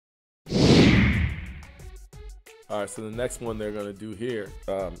All right, so the next one they're gonna do here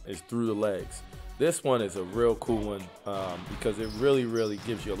is through the legs. This one is a real cool one because it really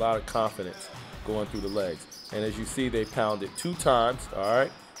gives you a lot of confidence going through the legs. And as you see, they pound it 2 times, all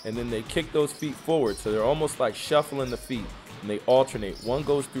right? And then they kick those feet forward, so they're almost like shuffling the feet. And they alternate. One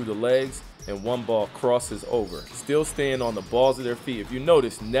goes through the legs and one ball crosses over. Still staying on the balls of their feet. If you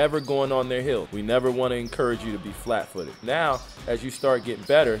notice, never going on their heel. We never want to encourage you to be flat-footed. Now, as you start getting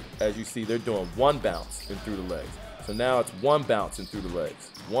better, as you see, they're doing 1 bounce and through the legs. So now it's 1 bounce and through the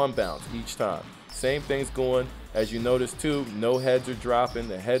legs. 1 bounce each time. Same thing's going, as you notice too, no heads are dropping,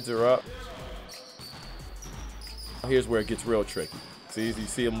 the heads are up. Here's where it gets real tricky. See, as you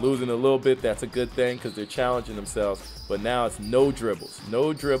see them losing a little bit, that's a good thing because they're challenging themselves. But now it's no dribbles,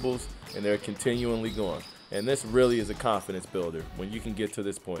 and they're continually going. And this really is a confidence builder when you can get to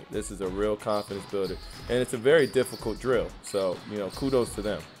this point. This is a real confidence builder, and it's a very difficult drill. So, you know, kudos to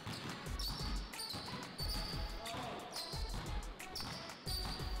them.